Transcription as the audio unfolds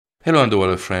Hello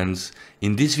underwater friends,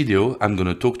 in this video I'm going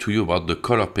to talk to you about the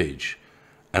color page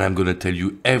and I'm going to tell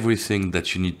you everything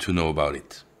that you need to know about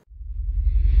it.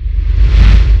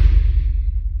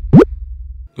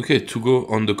 Okay, to go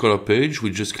on the color page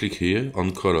we just click here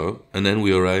on color and then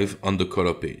we arrive on the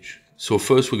color page. So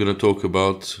first we're going to talk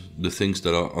about the things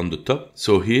that are on the top.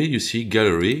 So here you see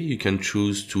gallery, you can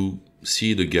choose to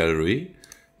see the gallery,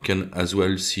 you can as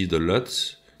well see the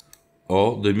LUTs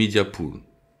or the media pool.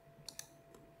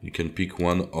 You can pick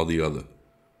one or the other.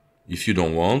 If you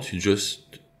don't want, you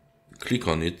just click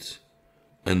on it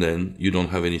and then you don't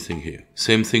have anything here.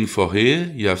 Same thing for here,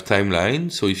 you have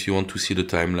timeline. So if you want to see the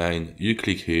timeline, you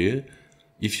click here.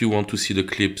 If you want to see the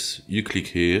clips, you click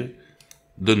here.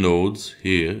 The nodes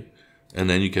here. And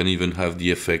then you can even have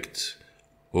the effect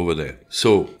over there.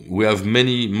 So we have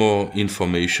many more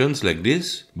informations like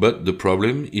this, but the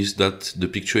problem is that the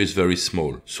picture is very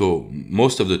small. So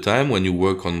most of the time when you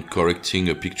work on correcting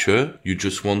a picture, you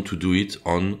just want to do it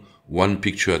on one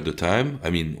picture at the time,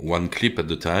 one clip at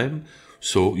the time,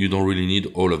 so you don't really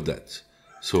need all of that.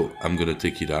 So I'm gonna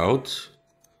take it out.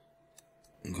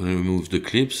 I'm gonna remove the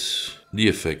clips, the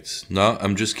effects. Now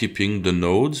I'm just keeping the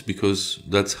nodes because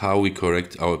that's how we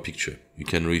correct our picture. You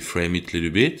can reframe it a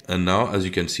little bit, and now as you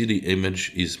can see the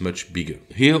image is much bigger.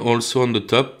 Here also on the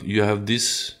top you have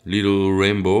this little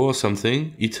rainbow or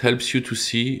something. It helps you to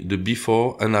see the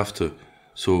before and after.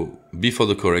 So before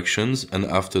the corrections and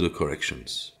after the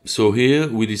corrections. So here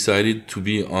we decided to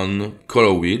be on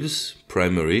color wheels,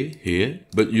 primary here,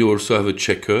 but you also have a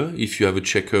checker. If you have a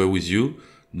checker with you,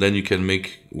 then you can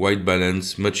make white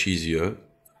balance much easier.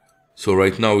 So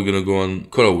right now we're gonna go on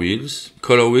color wheels.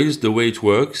 Color wheels, the way it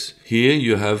works, here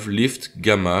you have lift,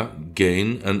 gamma,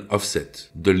 gain and offset.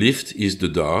 The lift is the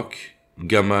dark,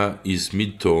 gamma is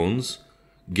midtones,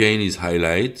 gain is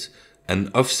highlight, and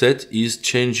offset is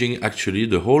changing actually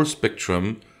the whole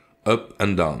spectrum up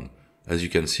and down. As you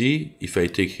can see, if I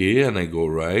take here and I go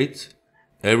right,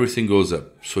 everything goes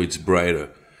up, so it's brighter.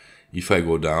 If I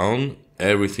go down,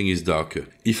 everything is darker.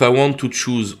 If I want to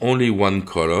choose only one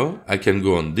color, I can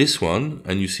go on this one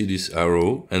and you see this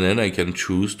arrow, and then I can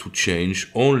choose to change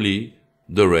only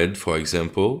the red, for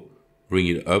example, bring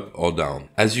it up or down.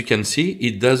 As you can see,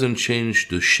 it doesn't change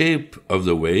the shape of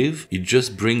the wave, it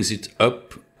just brings it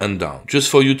up and down.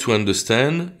 Just for you to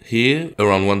understand, here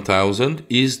around 1000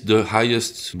 is the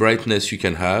highest brightness you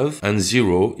can have, and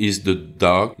 0 is the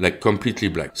dark, like completely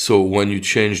black. So when you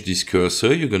change this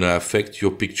cursor, you're gonna affect your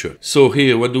picture. So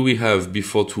here, what do we have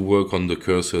before to work on the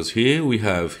cursors here? We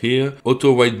have here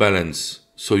auto white balance.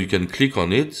 So you can click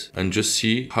on it and just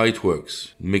see how it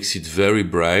works. Makes it very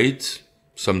bright.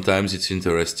 Sometimes it's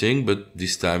interesting, but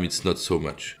this time it's not so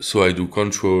much. So I do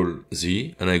Ctrl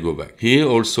Z and I go back. Here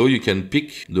also you can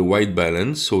pick the white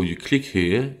balance. So you click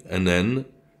here and then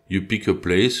you pick a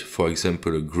place, for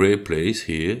example, a gray place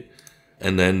here,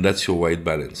 and then that's your white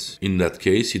balance. In that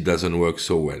case, it doesn't work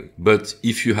so well. But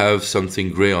if you have something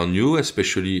gray on you,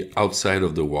 especially outside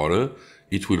of the water,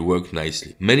 it will work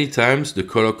nicely. Many times the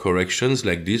color corrections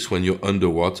like this when you're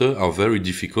underwater are very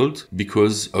difficult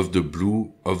because of the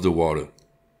blue of the water.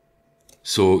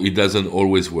 So it doesn't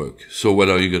always work. So what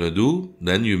are you gonna do?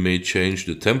 Then you may change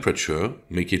the temperature,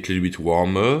 make it a little bit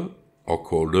warmer or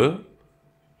colder.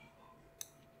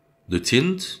 The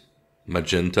tint,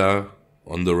 magenta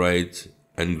on the right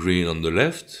and green on the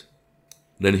left.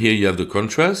 Then here you have the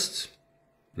contrast.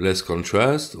 Less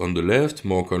contrast on the left,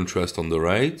 more contrast on the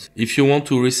right. If you want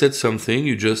to reset something,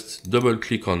 you just double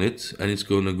click on it and it's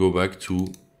gonna go back to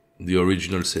the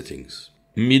original settings.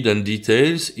 Mid and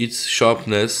details, it's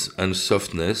sharpness and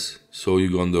softness. So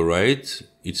you go on the right,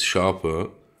 it's sharper,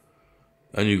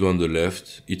 and you go on the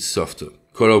left, it's softer.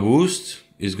 Color boost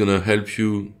is gonna help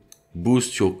you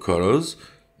boost your colors,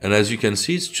 and as you can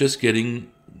see, it's just getting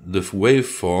the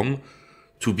waveform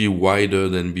to be wider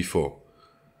than before.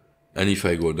 And if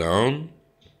I go down,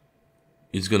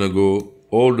 it's gonna go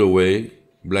all the way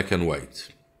black and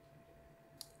white.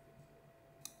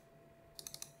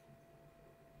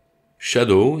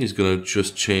 Shadow is gonna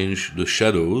just change the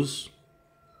shadows.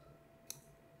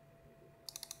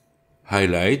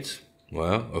 Highlight,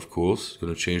 well, of course,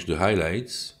 gonna change the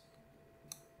highlights.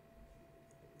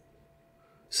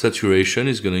 Saturation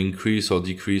is gonna increase or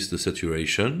decrease the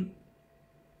saturation.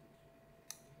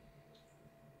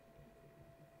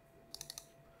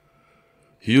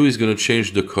 Hue is gonna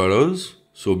change the colors,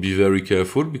 so be very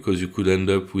careful because you could end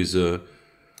up with a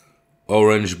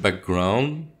orange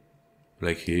background,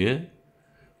 like here.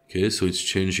 Okay, so it's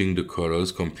changing the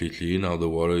colors completely. Now the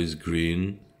water is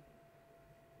green.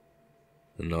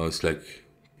 And now it's like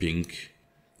pink.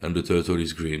 And the turtle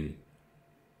is green.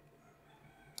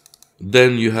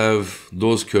 Then you have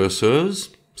those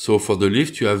cursors. So for the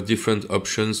lift, you have different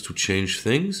options to change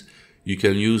things. You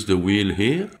can use the wheel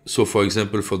here. So for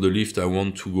example, for the lift, I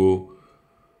want to go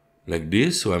like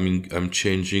this. So I'm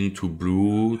changing to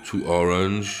blue, to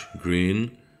orange,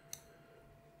 green.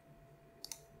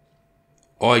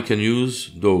 Or I can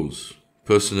use those.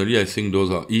 Personally, I think those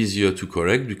are easier to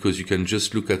correct because you can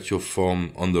just look at your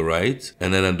form on the right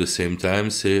and then at the same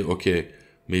time say, okay,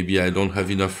 maybe I don't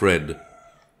have enough red,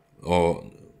 or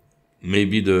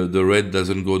maybe the red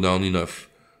doesn't go down enough.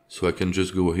 So I can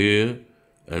just go here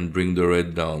and bring the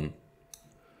red down.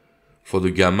 For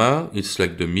the gamma, it's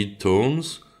like the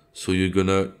mid-tones. So you're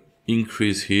gonna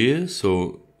increase here.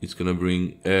 So it's gonna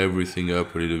bring everything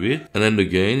up a little bit. And then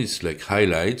again, it's like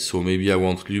highlights. So maybe I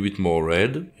want a little bit more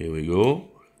red. Here we go.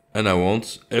 And I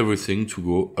want everything to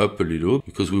go up a little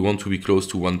because we want to be close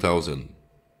to 1000.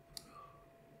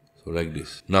 So like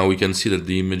this. Now we can see that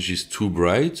the image is too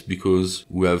bright because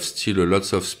we have still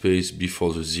lots of space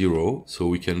before the 0. So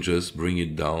we can just bring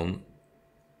it down.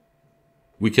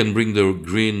 We can bring the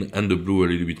green and the blue a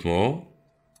little bit more.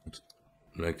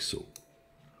 Like so.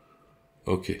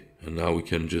 Okay, and now we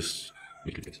can just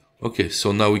make it better. Okay,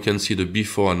 so now we can see the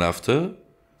before and after.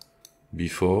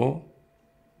 Before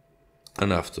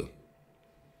and after.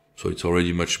 So it's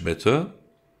already much better.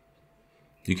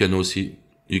 You can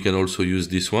also use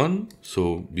this one.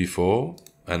 So before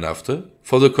and after.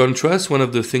 For the contrast, one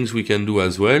of the things we can do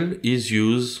as well is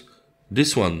use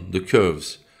this one, the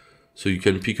curves. So you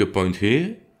can pick a point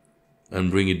here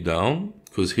and bring it down,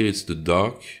 because here it's the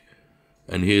dark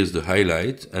and here is the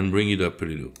highlight, and bring it up a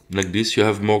little. Like this, you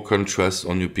have more contrast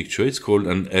on your picture. It's called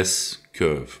an S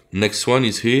curve. Next one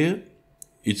is here.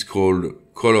 It's called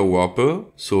color warper.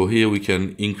 So here we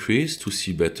can increase to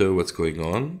see better what's going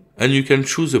on. And you can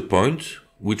choose a point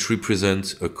which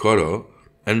represents a color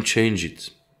and change it.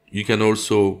 You can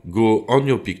also go on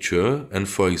your picture and,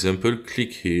 for example,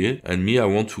 click here. And me, I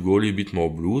want to go a little bit more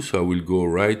blue, so I will go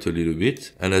right a little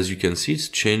bit. And as you can see, it's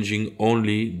changing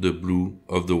only the blue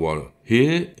of the water.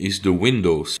 Here is the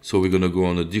windows. So we're going to go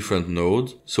on a different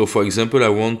node. So for example, I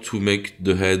want to make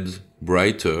the head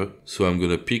brighter. So I'm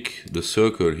going to pick the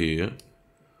circle here,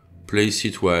 place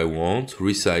it where I want,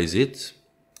 resize it,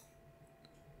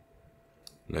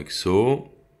 like so.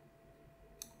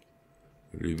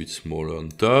 A little bit smaller on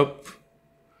top.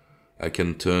 I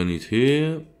can turn it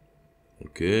here.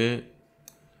 Okay.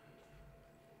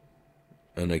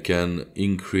 And I can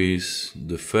increase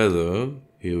the feather.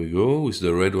 Here we go. With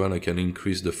the red one, I can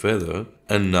increase the feather.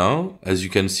 And now, as you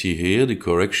can see here, the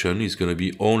correction is going to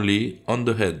be only on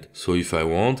the head. So if I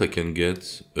want, I can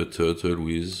get a turtle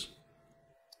with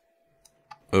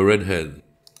a red head.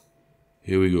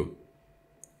 Here we go.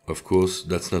 Of course,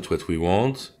 that's not what we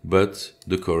want, but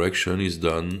the correction is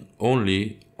done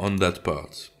only on that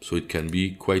part. So it can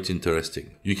be quite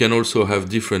interesting. You can also have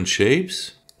different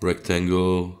shapes,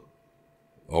 rectangle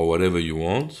or whatever you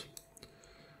want.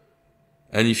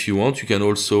 And if you want, you can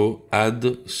also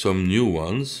add some new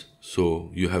ones.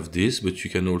 So you have this, but you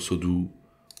can also do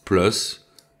plus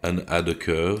and add a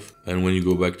curve. And when you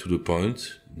go back to the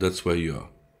point, that's where you are.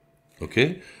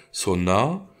 Okay? So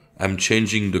now I'm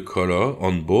changing the color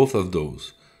on both of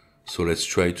those. So let's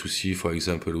try to see, for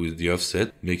example, with the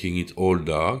offset, making it all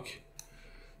dark.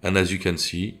 And as you can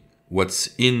see,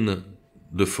 what's in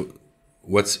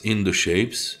the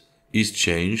shapes is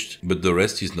changed, but the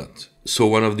rest is not. So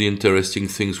one of the interesting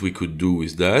things we could do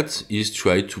with that is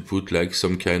try to put like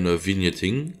some kind of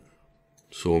vignetting.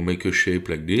 So make a shape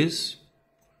like this.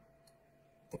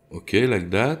 Okay,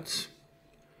 like that.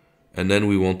 And then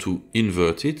we want to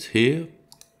invert it here.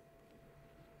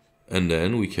 And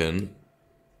then we can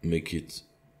make it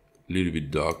a little bit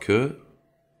darker.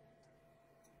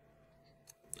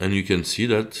 And you can see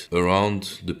that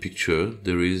around the picture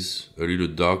there is a little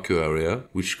darker area,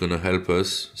 which is going to help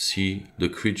us see the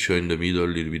creature in the middle a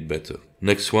little bit better.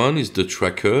 Next one is the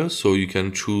tracker. So you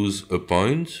can choose a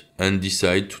point and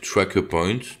decide to track a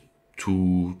point,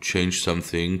 to change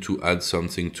something, to add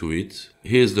something to it.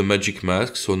 Here's the magic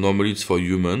mask. So normally it's for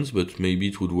humans, but maybe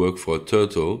it would work for a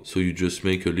turtle. So you just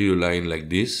make a little line like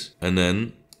this, and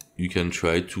then you can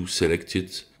try to select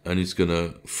it, and it's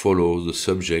gonna follow the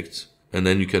subject, and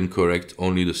then you can correct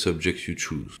only the subject you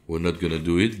choose. We're not gonna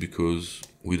do it because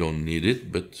we don't need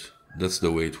it, but that's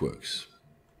the way it works.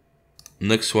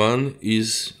 Next one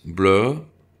is blur.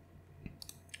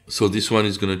 So this one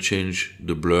is going to change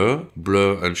the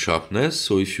blur and sharpness.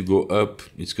 So if you go up,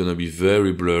 it's going to be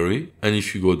very blurry. And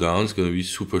if you go down, it's going to be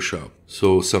super sharp.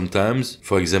 So sometimes,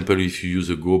 for example, if you use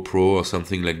a Gopro or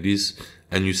something like this,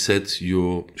 and you set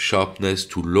your sharpness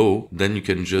to low, then you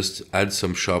can just add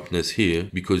some sharpness here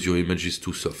because your image is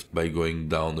too soft by going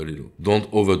down a little. Don't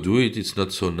overdo it. It's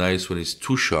not so nice when it's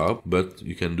too sharp, but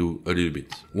you can do a little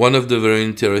bit. One of the very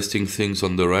interesting things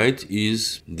on the right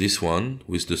is this one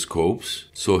with the scopes.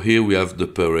 So here we have the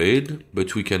parade,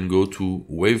 but we can go to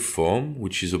waveform,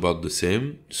 which is about the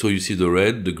same. So you see the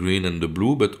red, the green and the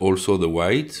blue, but also the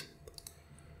white.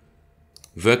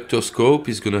 Vector scope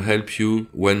is going to help you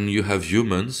when you have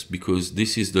humans, because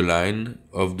this is the line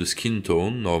of the skin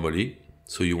tone normally.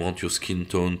 So you want your skin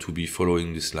tone to be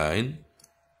following this line.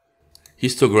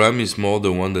 Histogram is more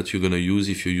the one that you're going to use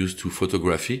if you're used to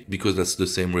photography, because that's the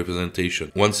same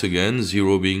representation. Once again,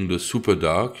 0 being the super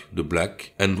dark, the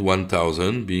black, and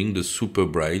 1000 being the super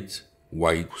bright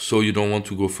white. So you don't want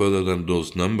to go further than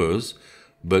those numbers,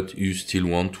 but you still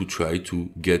want to try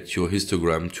to get your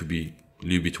histogram to be a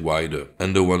little bit wider.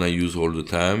 And the one I use all the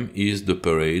time is the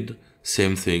parade.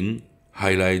 Same thing,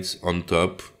 highlights on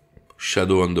top,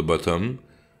 shadow on the bottom,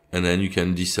 and then you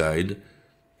can decide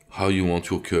how you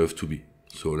want your curve to be.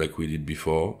 So like we did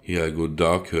before, here I go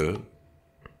darker,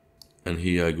 and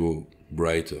here I go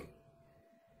brighter.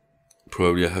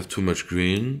 Probably I have too much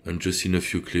green, and just in a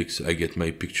few clicks I get my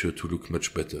picture to look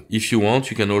much better. If you want,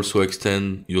 you can also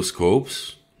extend your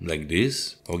scopes like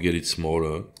this, or get it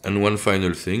smaller. And one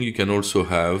final thing, you can also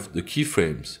have the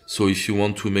keyframes. So if you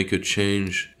want to make a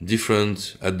change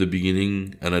different at the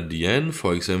beginning and at the end,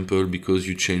 for example, because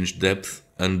you change depth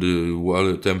and the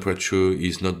water temperature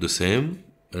is not the same.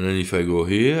 And then if I go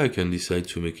here, I can decide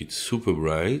to make it super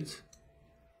bright.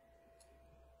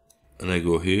 And I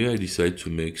go here, I decide to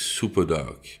make super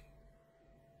dark.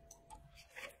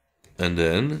 And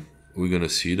then we're gonna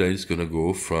see that it's gonna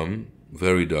go from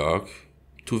very dark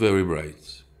to very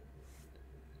bright,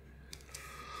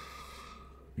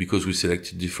 because we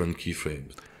selected different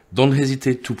keyframes. Don't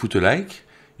hesitate to put a like.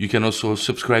 You can also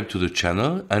subscribe to the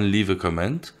channel and leave a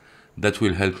comment. That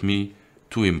will help me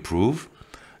to improve.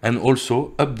 And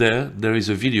also up there is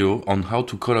a video on how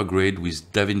to color grade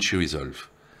with Davinci Resolve.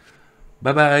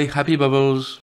 Bye bye, happy bubbles!